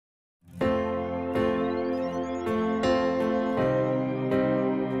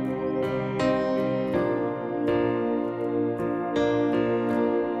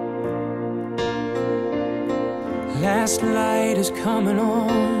last light is coming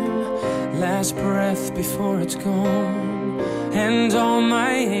on, last breath before it's gone, and all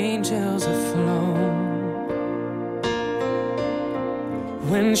my angels have flown.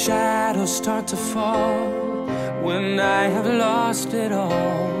 When shadows start to fall, when I have lost it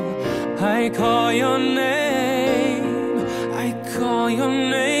all, I call your name, I call your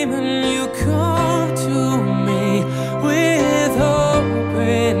name, and you come to me with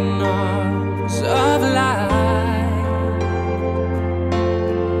open arms of light.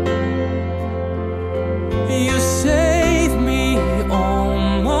 You save me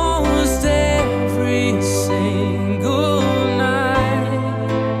almost every single night,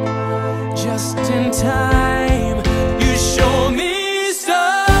 just in time. You show me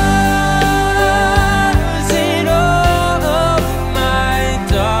stars in all of my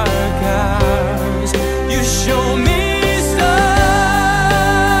dark hours. You show me stars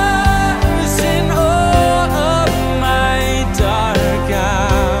in all of my dark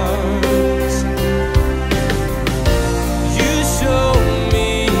hours. You show me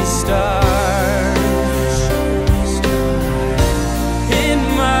stars in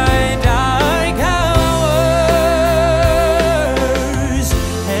my dark hours.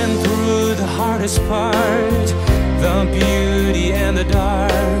 And through the hardest part, the beauty and the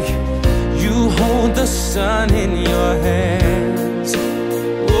dark, you hold the sun in your hand.